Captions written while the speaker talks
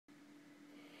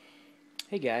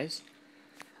Hey guys,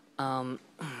 um,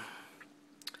 I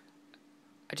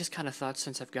just kind of thought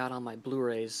since I've got all my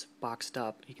Blu-rays boxed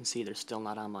up, you can see they're still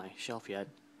not on my shelf yet,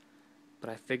 but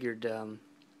I figured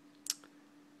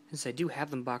since I do have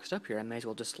them boxed up here, I may as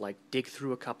well just like dig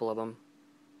through a couple of them,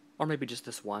 or maybe just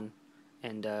this one,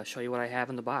 and show you what I have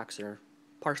in the box, or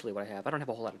partially what I have. I don't have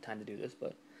a whole lot of time to do this,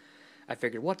 but I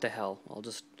figured what the hell,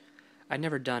 I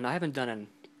haven't done an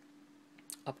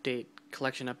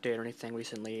collection update or anything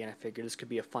recently, and I figured this could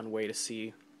be a fun way to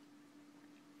see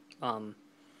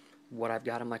what I've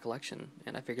got in my collection.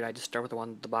 And I figured I'd just start with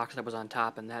the box that was on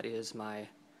top, and that is my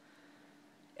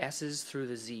S's through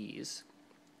the Z's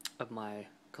of my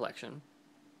collection.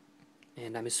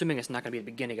 And I'm assuming it's not going to be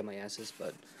the beginning of my S's,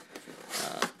 but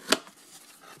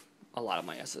a lot of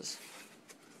my S's.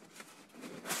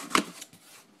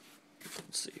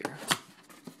 Let's see here.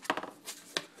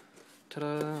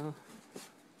 Ta-da!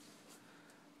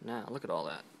 Now, look at all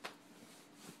that.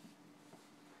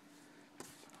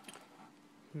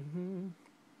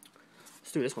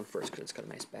 Let's do this one first because it's got a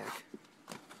nice back.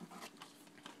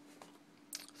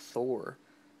 Thor.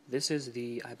 This is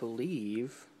I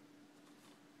believe,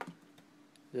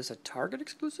 is this a Target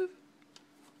exclusive?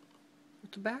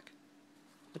 With the back?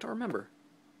 I don't remember.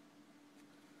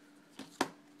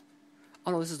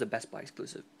 Oh no, this is the Best Buy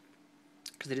exclusive.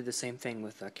 Because they did the same thing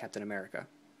with Captain America.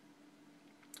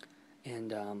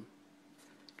 And, to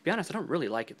be honest, I don't really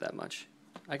like it that much.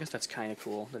 I guess that's kind of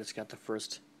cool that it's got the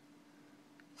first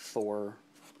Thor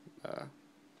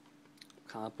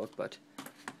comic book, but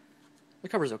the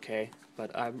cover's okay.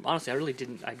 But honestly, I really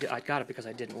didn't. I got it because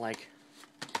I didn't like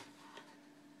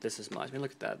this as much. I mean,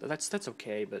 look at that. That's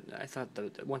okay, but I thought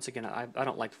once again, I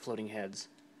don't like floating heads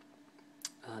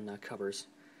on covers,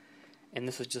 and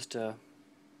this is just a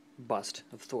bust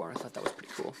of Thor. I thought that was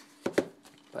pretty cool.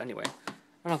 But anyway,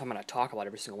 I don't know if I'm going to talk about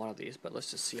every single one of these, but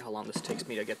let's just see how long this takes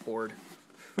me to get bored.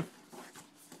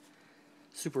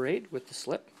 Super 8 with the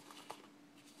slip.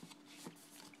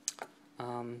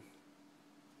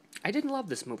 I didn't love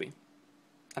this movie.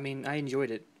 I mean, I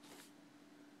enjoyed it,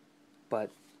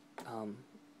 but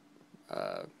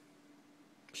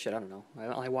shit, I don't know.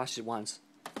 I watched it once,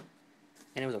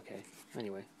 and it was okay.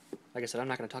 Anyway, like I said, I'm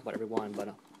not going to talk about every one,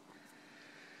 but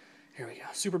here we go.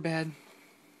 Super bad,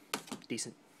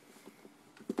 decent.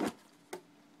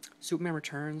 Superman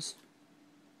Returns.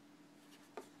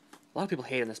 A lot of people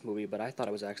hated this movie, but I thought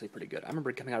it was actually pretty good. I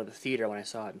remember coming out of the theater when I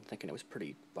saw it and thinking it was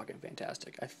pretty fucking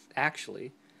fantastic. I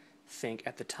actually think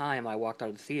at the time I walked out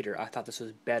of the theater, I thought this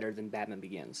was better than Batman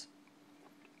Begins.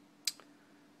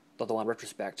 Although in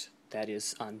retrospect, that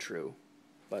is untrue.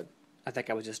 But I think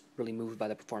I was just really moved by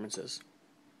the performances.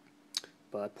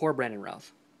 But poor Brandon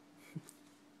Routh.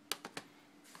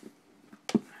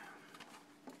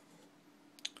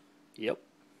 Yep.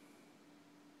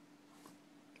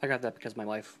 I got that because my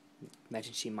wife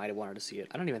mentioned she might have wanted to see it.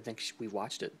 I don't even think we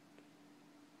watched it.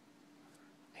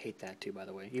 I hate that too, by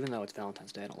the way. Even though it's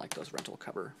Valentine's Day, I don't like those rental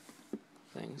cover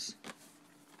things.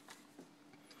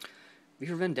 V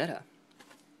for Vendetta.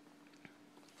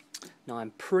 Now, I'm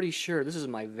pretty sure this is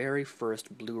my very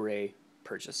first Blu-ray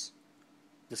purchase.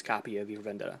 This copy of V for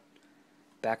Vendetta.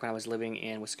 Back when I was living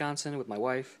in Wisconsin with my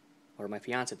wife, or my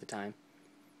fiance at the time.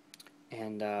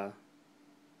 And I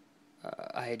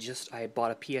had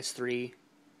bought a PS3.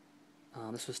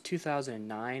 This was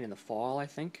 2009 in the fall, I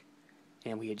think,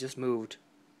 and we had just moved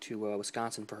to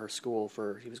Wisconsin for her school.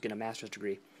 He was getting a master's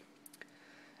degree,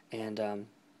 and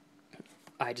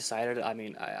I decided. I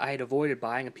mean, I had avoided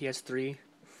buying a PS3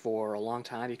 for a long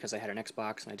time because I had an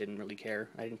Xbox and I didn't really care.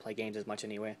 I didn't play games as much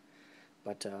anyway.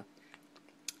 But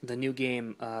the new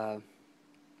game,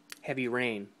 Heavy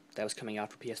Rain, that was coming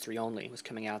out for PS3 only, was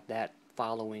coming out that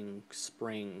following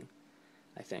spring,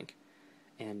 I think.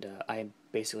 And I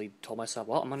basically told myself,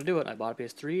 well, I'm going to do it. I bought a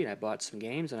PS3, and I bought some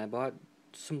games, and I bought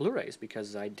some Blu-rays,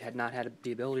 because I had not had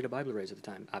the ability to buy Blu-rays at the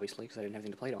time, obviously, because I didn't have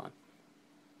anything to play it on.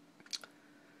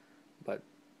 But,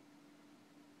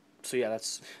 so yeah,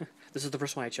 this is the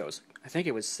first one I chose. I think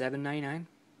it was $7.99.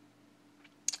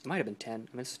 It might have been $10. I mean,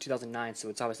 this is 2009, so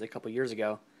it's obviously a couple years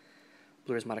ago.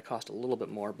 Blu-rays might have cost a little bit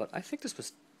more, but I think this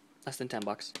was less than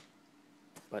 $10.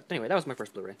 But anyway, that was my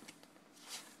first Blu-ray.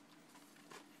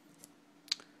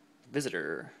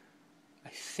 Visitor. I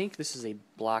think this is a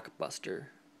Blockbuster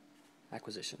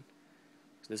acquisition.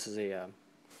 So this is a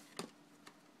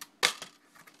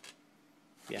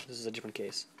yeah, this is a different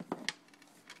case.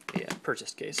 Yeah,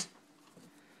 purchased case.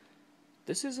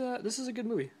 This is a good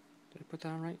movie. Did I put that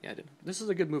on right? Yeah, I did. This is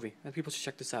a good movie. I think people should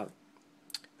check this out.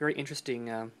 Very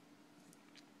interesting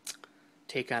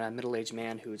take on a middle-aged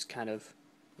man who's kind of,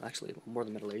 actually more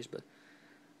than middle-aged, but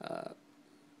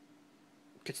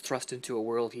gets thrust into a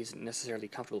world he's necessarily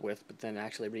comfortable with, but then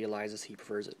actually realizes he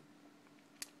prefers it.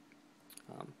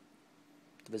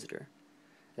 The Visitor.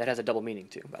 That has a double meaning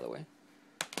too, by the way.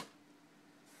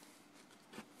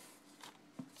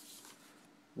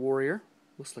 Warrior,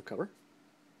 with slipcover.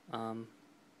 Don't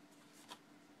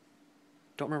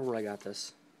remember where I got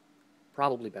this.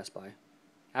 Probably Best Buy.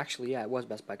 Actually, yeah, it was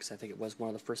Best Buy because I think it was one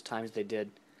of the first times they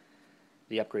did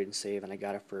the upgrade and save, and I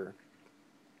got it for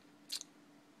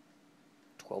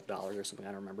 $12 or something. I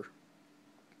don't remember.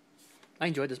 I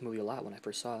enjoyed this movie a lot when I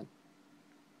first saw it.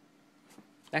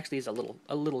 Actually, it's a little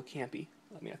campy.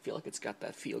 I mean, I feel like it's got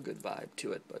that feel-good vibe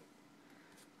to it, but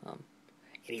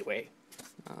anyway,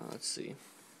 let's see.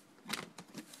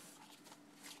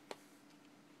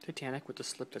 Titanic with the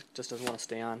slip that just doesn't want to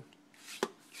stay on.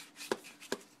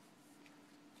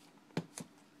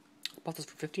 Bought this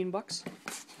for $15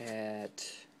 at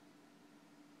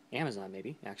Amazon,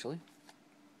 maybe, actually.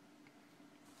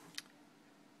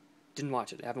 Didn't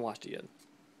watch it. I haven't watched it yet.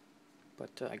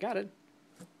 But I got it.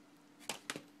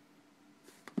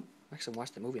 I actually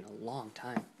watched the movie in a long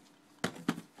time.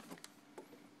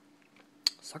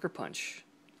 Sucker Punch.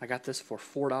 I got this for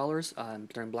 $4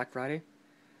 during Black Friday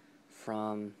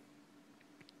from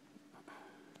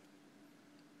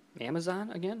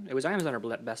Amazon again? It was Amazon or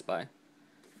Best Buy.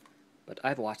 But I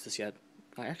haven't watched this yet.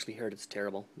 I actually heard it's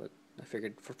terrible, but I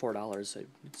figured for $4 it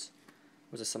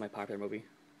was a semi-popular movie.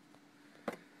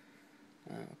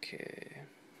 Okay.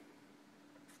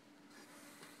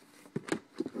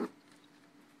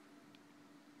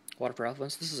 Water for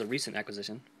Elephants. This is a recent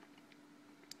acquisition.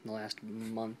 In the last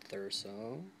month or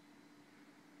so.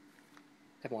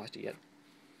 Haven't watched it yet.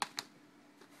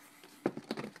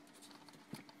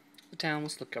 The Town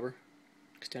with slipcover.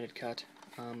 Extended cut.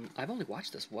 I've only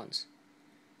watched this once.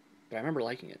 But I remember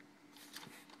liking it.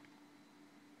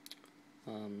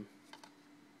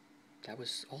 That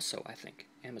was also, I think,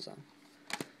 Amazon.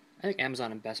 I think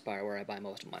Amazon and Best Buy are where I buy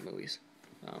most of my movies.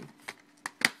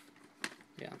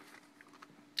 Yeah.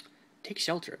 Take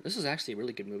Shelter. This is actually a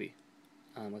really good movie.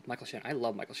 With Michael Shannon. I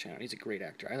love Michael Shannon. He's a great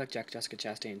actor. I like Jessica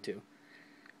Chastain too.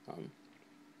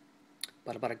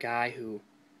 But about a guy who,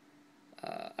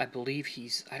 I believe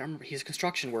he's a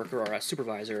construction worker or a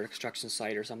supervisor at a construction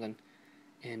site or something.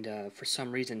 And for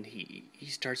some reason he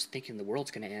starts thinking the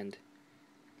world's gonna end.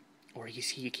 Or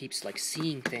he keeps like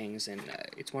seeing things, and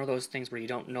it's one of those things where you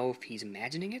don't know if he's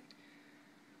imagining it,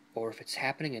 or if it's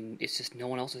happening and it's just no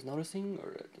one else is noticing.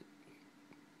 Or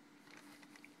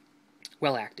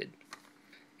well acted.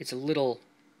 It's a little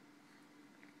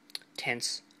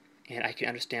tense, and I can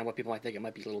understand why people might think it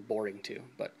might be a little boring too.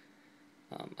 But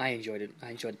I enjoyed it. I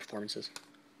enjoyed the performances.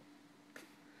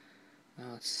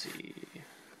 Let's see.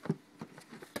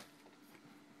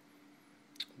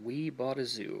 We Bought a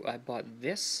Zoo. I bought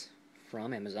this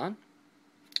from Amazon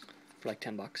for like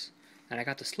 $10, and I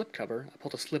got the slipcover. I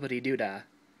pulled a slippity-doo-dah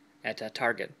at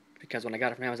Target, because when I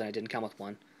got it from Amazon it didn't come with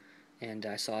one, and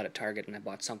I saw it at Target and I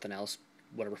bought something else,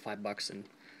 whatever, $5, and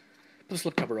put a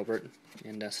slipcover over it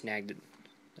and snagged it,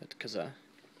 because I've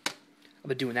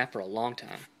been doing that for a long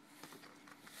time.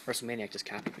 WrestleManiac just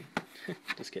copied me.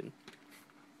 Just kidding.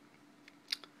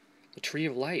 The Tree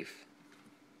of Life.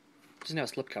 Doesn't have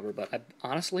a slipcover, but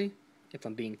honestly, if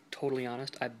I'm being totally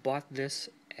honest, I bought this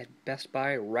at Best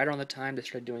Buy right around the time they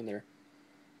started doing their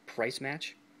price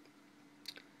match,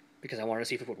 because I wanted to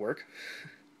see if it would work.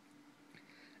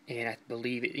 And I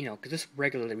believe it, because this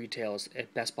regularly retails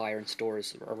at Best Buy or in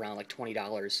stores around like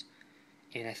 $20.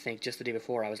 And I think just the day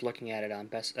before I was looking at it on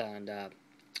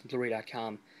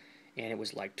Blu-ray.com, and it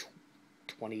was like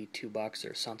 $22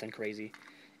 or something crazy.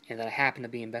 And then I happened to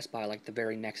be in Best Buy like the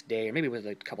very next day, or maybe it was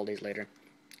like a couple days later,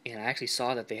 and I actually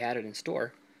saw that they had it in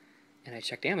store, and I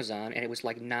checked Amazon, and it was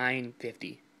like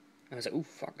 $9.50. I was like, ooh,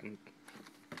 fuck,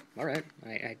 all right.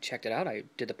 I checked it out, I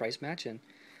did the price match, and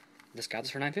just got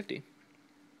this for $9.50.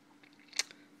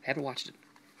 I haven't watched it.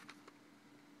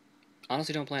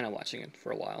 Honestly, don't plan on watching it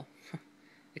for a while.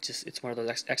 It's one of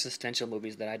those existential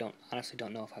movies that I honestly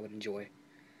don't know if I would enjoy.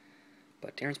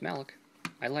 But Terrence Malick,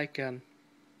 I like The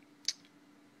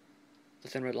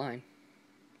Thin Red Line,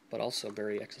 but also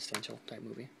very existential type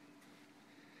movie.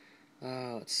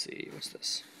 Let's see, what's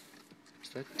this? Is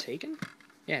that Taken?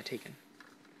 Yeah, Taken.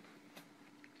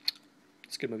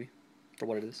 It's a good movie, for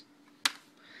what it is.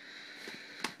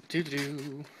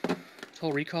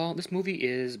 Total Recall. This movie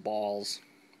is balls.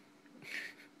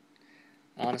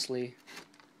 Honestly.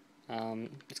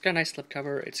 It's got a nice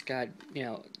slipcover. It's got,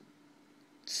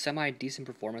 semi-decent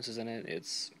performances in it.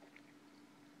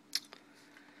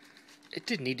 It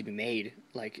didn't need to be made.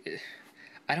 Like,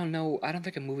 I don't know. I don't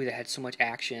think a movie that had so much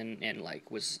action and like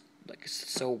was like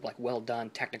so like well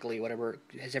done technically, whatever,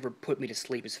 has ever put me to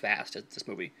sleep as fast as this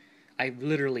movie. I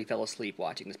literally fell asleep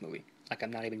watching this movie. Like,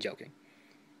 I'm not even joking.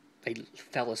 I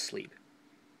fell asleep.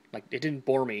 Like, it didn't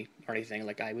bore me or anything.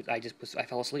 Like, I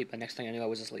fell asleep. The next thing I knew, I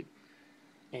was asleep,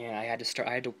 and I had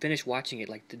to finish watching it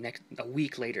like a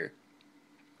week later,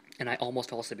 and I almost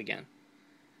fell asleep again.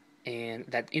 And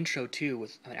that intro too,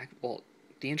 well,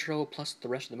 the intro plus the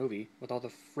rest of the movie with all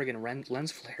the friggin'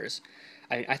 lens flares,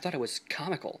 I thought it was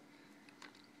comical.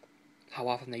 How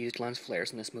often they used lens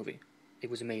flares in this movie,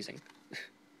 it was amazing.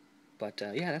 But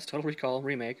yeah, that's Total Recall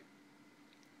remake.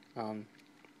 Um,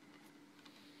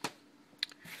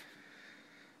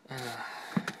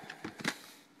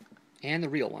 and the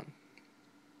real one.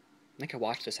 I think I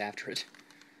watched this after it.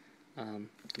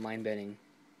 The mind-bending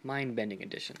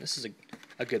edition. This is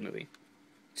a good movie.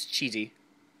 It's cheesy,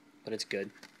 but it's good.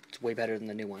 It's way better than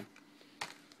the new one.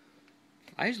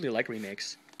 I usually like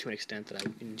remakes to an extent that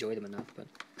I enjoy them enough, but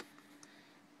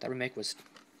that remake was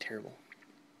terrible.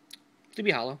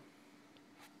 Sleepy Hollow.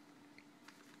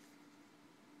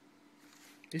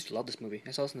 I used to love this movie.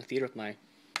 I saw this in the theater with my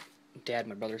dad and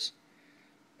my brothers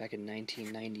back in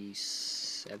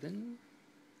 1997.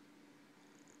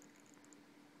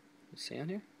 Let's see on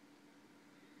here.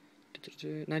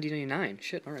 1999.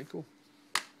 Shit. All right. Cool.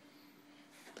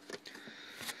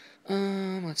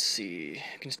 Let's see.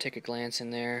 I can just take a glance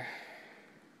in there.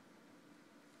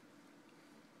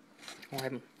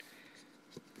 Oh,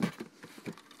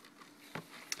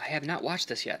 I have not watched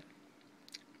this yet.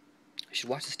 I should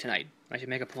watch this tonight. I should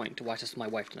make a point to watch this with my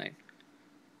wife tonight.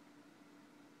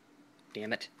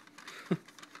 Damn it. I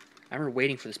remember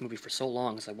waiting for this movie for so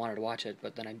long because I wanted to watch it,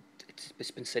 but then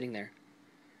it's been sitting there.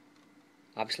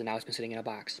 Obviously now it's been sitting in a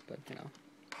box, but you know.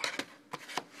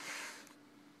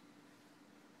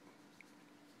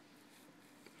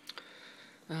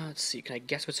 Let's see, can I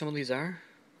guess what some of these are?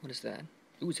 What is that?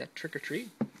 Ooh, is that Trick or Treat?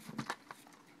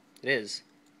 It is.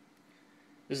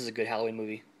 This is a good Halloween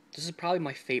movie. This is probably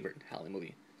my favorite Halloween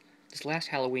movie. This last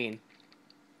Halloween,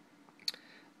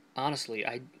 honestly,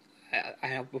 I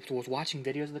was watching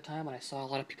videos at the time, and I saw a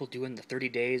lot of people doing the 30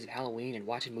 days of Halloween and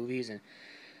watching movies, and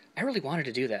I really wanted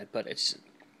to do that, but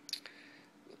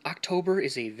October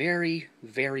is a very,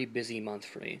 very busy month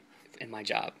for me in my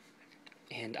job,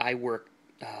 and I work,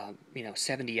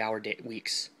 70-hour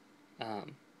weeks,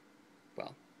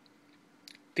 well,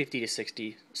 50 to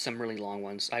 60, some really long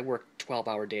ones. I work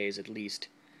 12-hour days at least,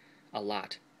 a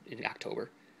lot in October,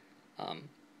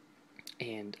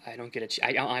 and I don't get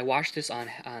I watched this on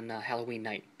Halloween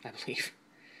night, I believe,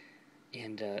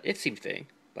 and it seemed fitting.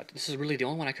 But this is really the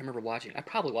only one I can remember watching. I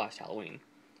probably watched Halloween,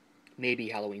 maybe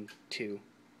Halloween 2,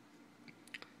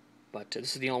 but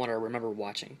this is the only one I remember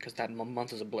watching because that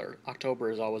month is a blur. October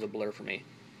is always a blur for me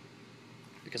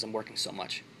because I'm working so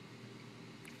much.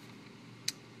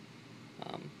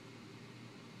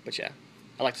 But yeah,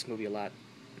 I like this movie a lot.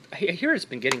 I hear it's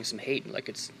been getting some hate. Like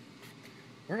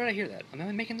where did I hear that? Am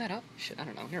I making that up? Shit, I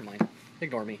don't know. Never mind.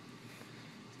 Ignore me.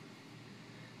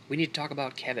 We need to talk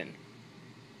about Kevin.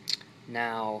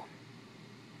 Now,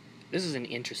 this is an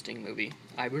interesting movie.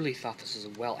 I really thought this was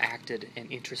a well-acted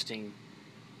and interesting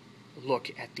look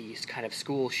at these kind of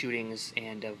school shootings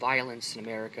and violence in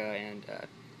America, and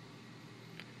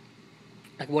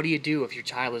like, what do you do if your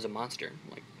child is a monster?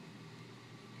 Like,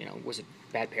 was it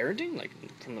bad parenting? Like,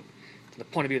 from the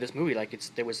point of view of this movie, like,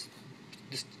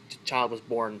 this child was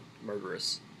born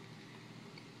murderous,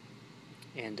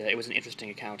 and it was an interesting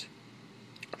account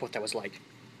of what that was like.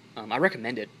 I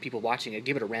recommend it. People watching it,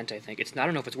 give it a rent, I think. I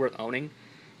don't know if it's worth owning.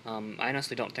 I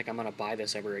honestly don't think I'm going to buy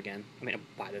this ever again.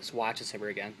 Watch this ever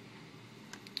again.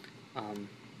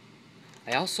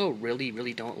 I also really,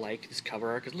 really don't like this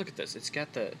cover art, because look at this. It's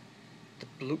got the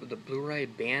Blu-ray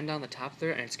band on the top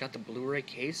there, and it's got the Blu-ray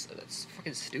case. That's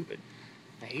fucking stupid.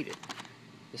 I hate it.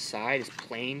 The side is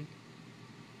plain,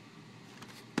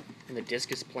 and the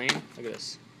disc is plain. Look at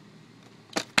this.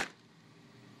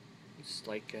 It's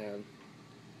like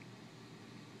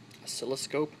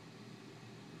oscilloscope.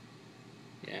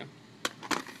 Yeah.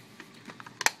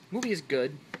 Movie is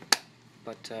good,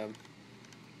 but I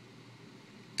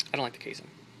don't like the casing.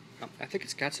 I think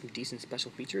it's got some decent special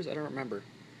features. I don't remember.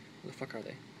 Where the fuck are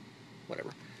they?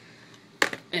 Whatever.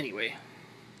 Anyway.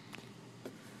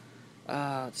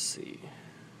 Let's see.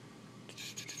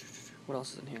 What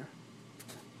else is in here?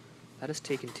 That is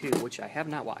Taken 2, which I have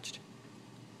not watched.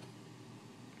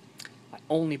 I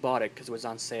only bought it because it was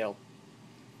on sale.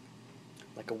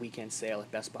 Like a weekend sale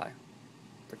at Best Buy.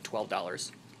 For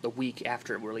 $12. The week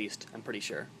after it released, I'm pretty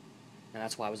sure. And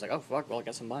that's why I was like, oh fuck, well I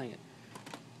guess I'm buying it.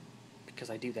 Because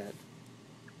I do that.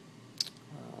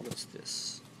 What's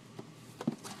this?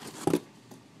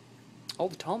 Oh,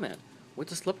 the Tall Man with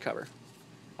the slipcover.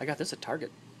 I got this at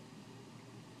Target.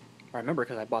 I remember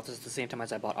because I bought this at the same time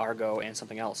as I bought Argo and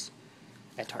something else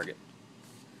at Target.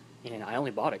 And I only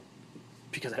bought it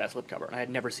because it had a slipcover, and I had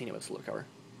never seen it with a slipcover.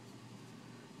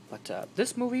 But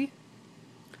this movie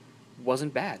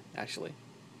wasn't bad, actually.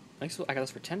 I got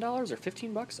this for $10 or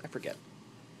 $15, I forget.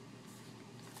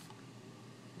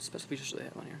 What special features do they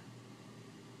have on here?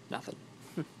 Nothing.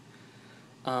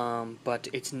 But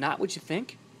it's not what you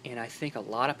think, and I think a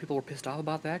lot of people were pissed off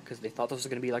about that because they thought this was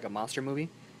going to be like a monster movie,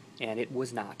 and it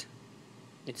was not.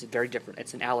 It's very different.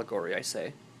 It's an allegory, I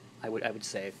would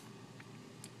say,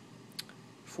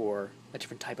 for a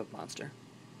different type of monster,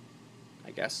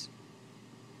 I guess.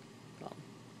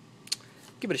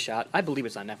 Give it a shot. I believe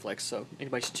it's on Netflix, so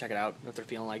anybody should check it out if they're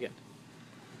feeling like it.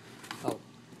 Oh,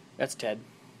 that's Ted.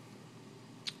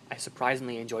 I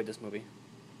surprisingly enjoyed this movie.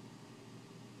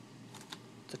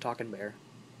 It's a talking bear.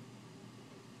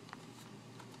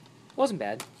 It wasn't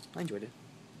bad. I enjoyed it.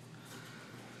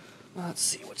 Let's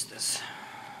see, what's this?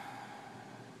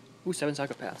 Ooh, Seven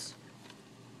Psychopaths.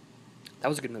 That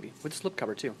was a good movie, with a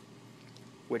slipcover too.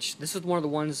 Which, this is one of the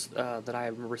ones that I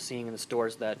remember seeing in the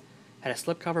stores that had a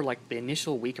slipcover like the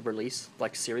initial week of release,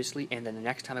 like seriously, and then the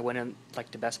next time I went in,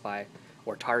 like to Best Buy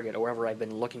or Target or wherever I've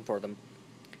been looking for them,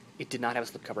 it did not have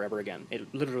a slipcover ever again.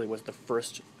 It literally was the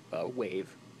first wave.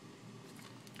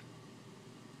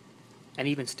 And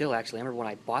even still, actually, I remember when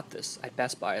I bought this at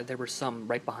Best Buy, there were some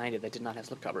right behind it that did not have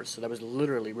slipcovers, so that was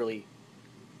literally really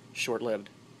short-lived.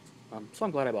 So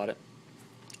I'm glad I bought it.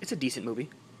 It's a decent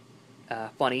movie.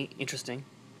 Funny, interesting.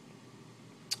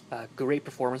 Great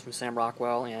performance from Sam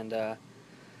Rockwell and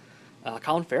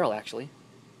Colin Farrell, actually.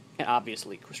 And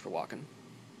obviously Christopher Walken.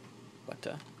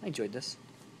 But I enjoyed this.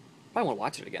 Probably won't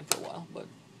watch it again for a while, but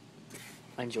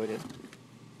I enjoyed it.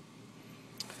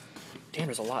 Damn,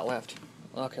 there's a lot left.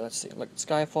 Okay, let's see. Look,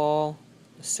 Skyfall,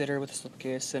 The Sitter with the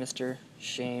Slipcase, Sinister,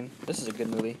 Shame. This is a good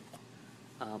movie.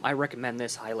 I recommend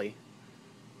this highly.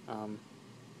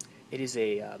 It is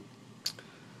a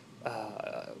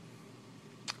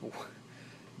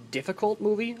difficult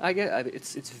movie, I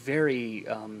guess. It's very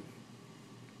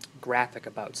graphic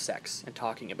about sex and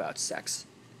talking about sex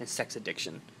and sex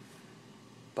addiction.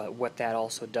 But what that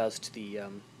also does to the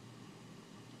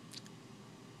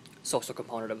social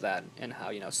component of that, and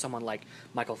how, someone like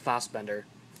Michael Fassbender,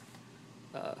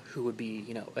 who would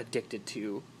be, addicted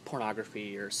to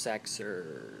pornography or sex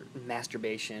or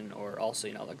masturbation, or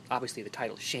also, like obviously the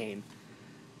title Shame,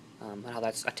 and how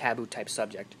that's a taboo type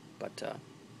subject, but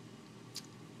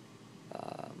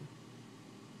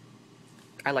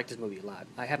I liked this movie a lot.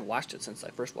 I haven't watched it since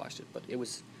I first watched it, but it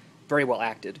was very well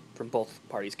acted from both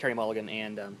parties, Carey Mulligan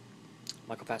and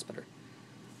Michael Fassbender.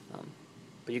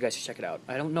 But you guys should check it out.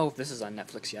 I don't know if this is on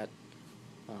Netflix yet.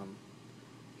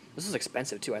 This is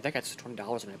expensive too. I think it's $20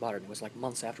 when I bought it, and it was like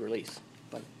months after release.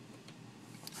 But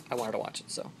I wanted to watch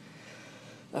it, so.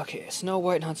 Okay, Snow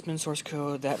White, Huntsman, source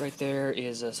code. That right there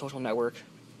is a social network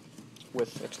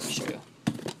with, let me show you.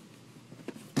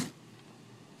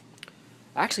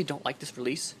 I actually don't like this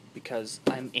release because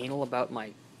I'm anal about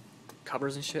my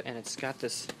covers and shit, and it's got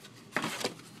this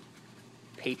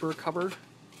paper cover.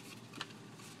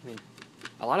 I mean,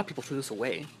 a lot of people threw this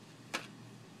away,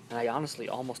 and I honestly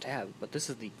almost have, but this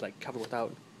is the cover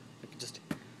without, just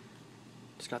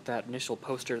got that initial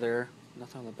poster there,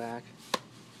 nothing on the back.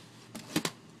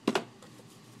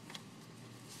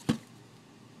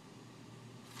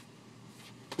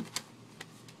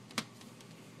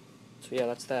 So yeah,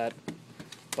 that's that.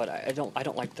 But I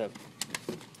don't like the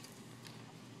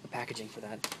packaging for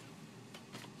that. It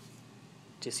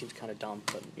just seems kind of dumb,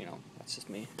 but that's just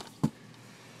me.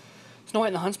 Snow White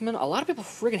and the Huntsman. A lot of people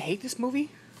friggin' hate this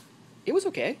movie. It was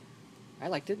okay. I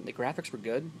liked it. The graphics were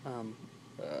good.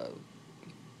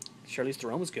 Charlize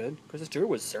Theron was good. Kristen Stewart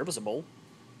was serviceable.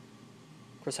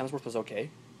 Chris Hemsworth was okay.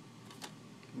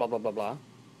 Blah blah blah blah.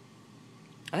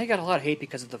 I think it got a lot of hate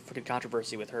because of the freaking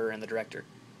controversy with her and the director.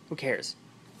 Who cares?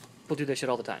 People do that shit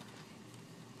all the time.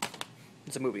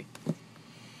 It's a movie.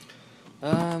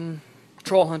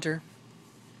 Troll Hunter.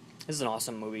 This is an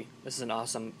awesome movie. This is an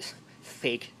awesome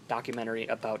fake documentary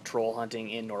about troll hunting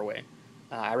in Norway.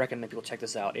 I recommend people check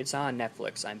this out. It's on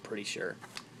Netflix, I'm pretty sure.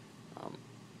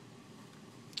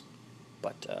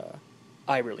 But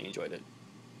I really enjoyed it.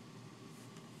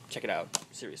 Check it out.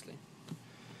 Seriously.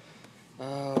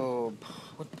 Oh,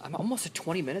 I'm almost at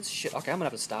 20 minutes? Shit, okay, I'm gonna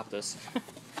have to stop this.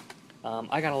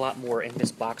 I got a lot more in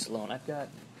this box alone. I've got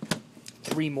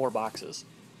 3 more boxes,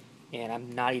 and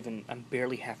I'm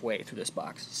barely halfway through this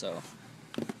box, so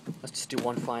let's just do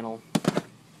one final.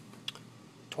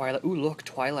 Twilight, ooh look,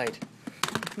 Twilight.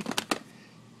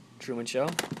 Truman Show.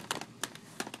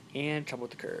 And Trouble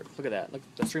with the Curve. Look at that. Look,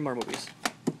 there's 3 more movies.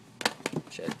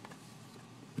 Shit.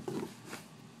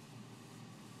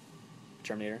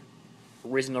 Terminator.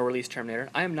 Original release Terminator.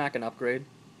 I am not going to upgrade.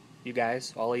 You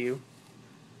guys, all of you.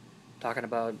 Talking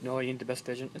about, no, you need the best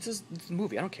vision. It's a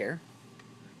movie. I don't care.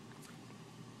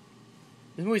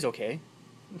 This movie's okay.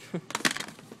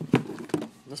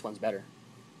 This one's better.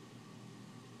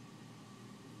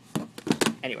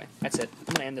 Anyway, that's it.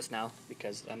 I'm gonna end this now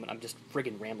because I'm just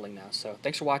friggin' rambling now. So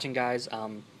thanks for watching, guys.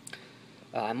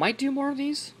 I might do more of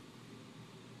these.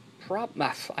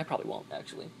 I probably won't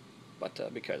actually,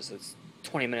 but because it's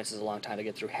 20 minutes is a long time to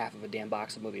get through half of a damn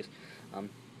box of movies.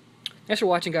 Thanks for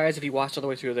watching, guys. If you watched all the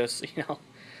way through this, you know,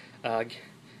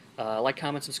 like,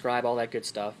 comment, subscribe, all that good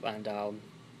stuff, and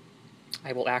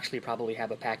I will actually probably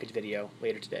have a package video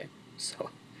later today.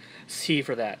 So see you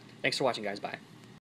for that. Thanks for watching, guys. Bye.